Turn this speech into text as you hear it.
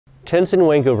Tenzin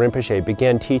Wangyal Rinpoche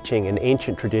began teaching an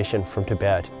ancient tradition from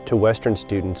Tibet to Western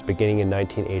students beginning in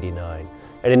 1989.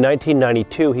 And in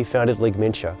 1992, he founded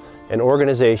Ligmincha, an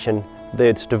organization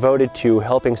that's devoted to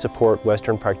helping support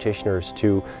Western practitioners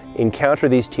to encounter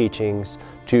these teachings,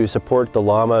 to support the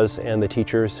lamas and the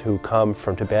teachers who come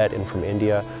from Tibet and from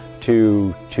India,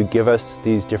 to give us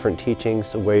these different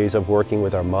teachings, ways of working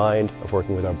with our mind, of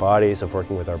working with our bodies, of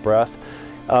working with our breath,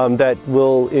 that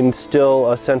will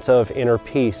instill a sense of inner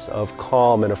peace, of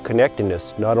calm, and of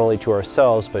connectedness, not only to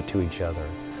ourselves, but to each other.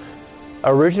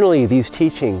 Originally, these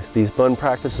teachings, these Bon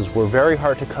practices, were very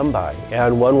hard to come by,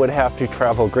 and one would have to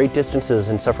travel great distances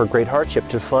and suffer great hardship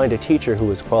to find a teacher who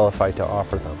was qualified to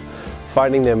offer them.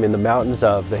 Finding them in the mountains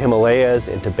of the Himalayas,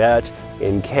 in Tibet,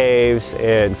 in caves,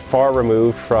 and far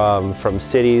removed from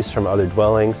cities, from other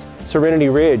dwellings. Serenity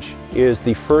Ridge is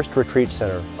the first retreat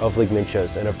center of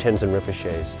Ligmincha's and of Tenzin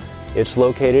Rinpoche's. It's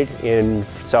located in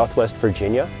southwest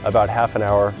Virginia, about half an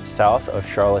hour south of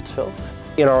Charlottesville.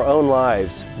 In our own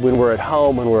lives, when we're at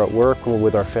home, when we're at work, when we're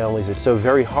with our families, it's so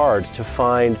very hard to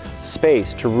find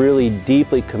space to really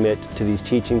deeply commit to these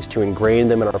teachings, to ingrain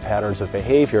them in our patterns of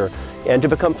behavior, and to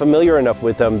become familiar enough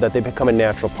with them that they become a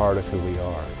natural part of who we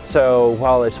are. So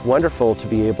while it's wonderful to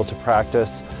be able to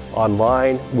practice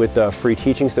online with the free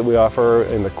teachings that we offer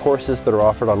and the courses that are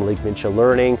offered on Ligmincha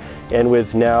Learning, and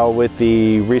with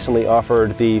the recently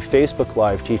offered the Facebook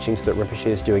Live teachings that Rinpoche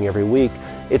is doing every week,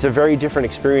 it's a very different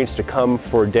experience to come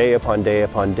for day upon day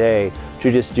upon day,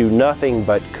 to just do nothing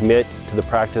but commit to the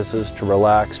practices, to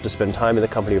relax, to spend time in the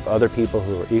company of other people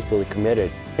who are equally committed.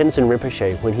 Tenzin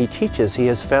Rinpoche, when he teaches, he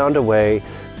has found a way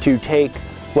to take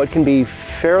what can be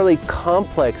fairly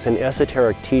complex and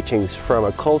esoteric teachings from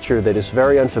a culture that is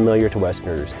very unfamiliar to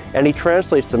Westerners, and he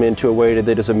translates them into a way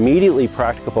that is immediately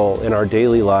practicable in our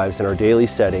daily lives, in our daily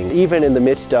setting, even in the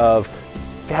midst of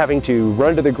having to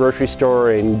run to the grocery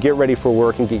store and get ready for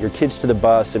work and get your kids to the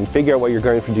bus and figure out what you're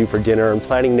going to do for dinner and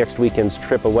planning next weekend's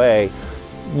trip away.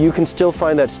 You can still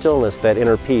find that stillness, that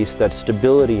inner peace, that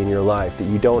stability in your life, that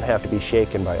you don't have to be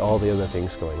shaken by all the other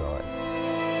things going on.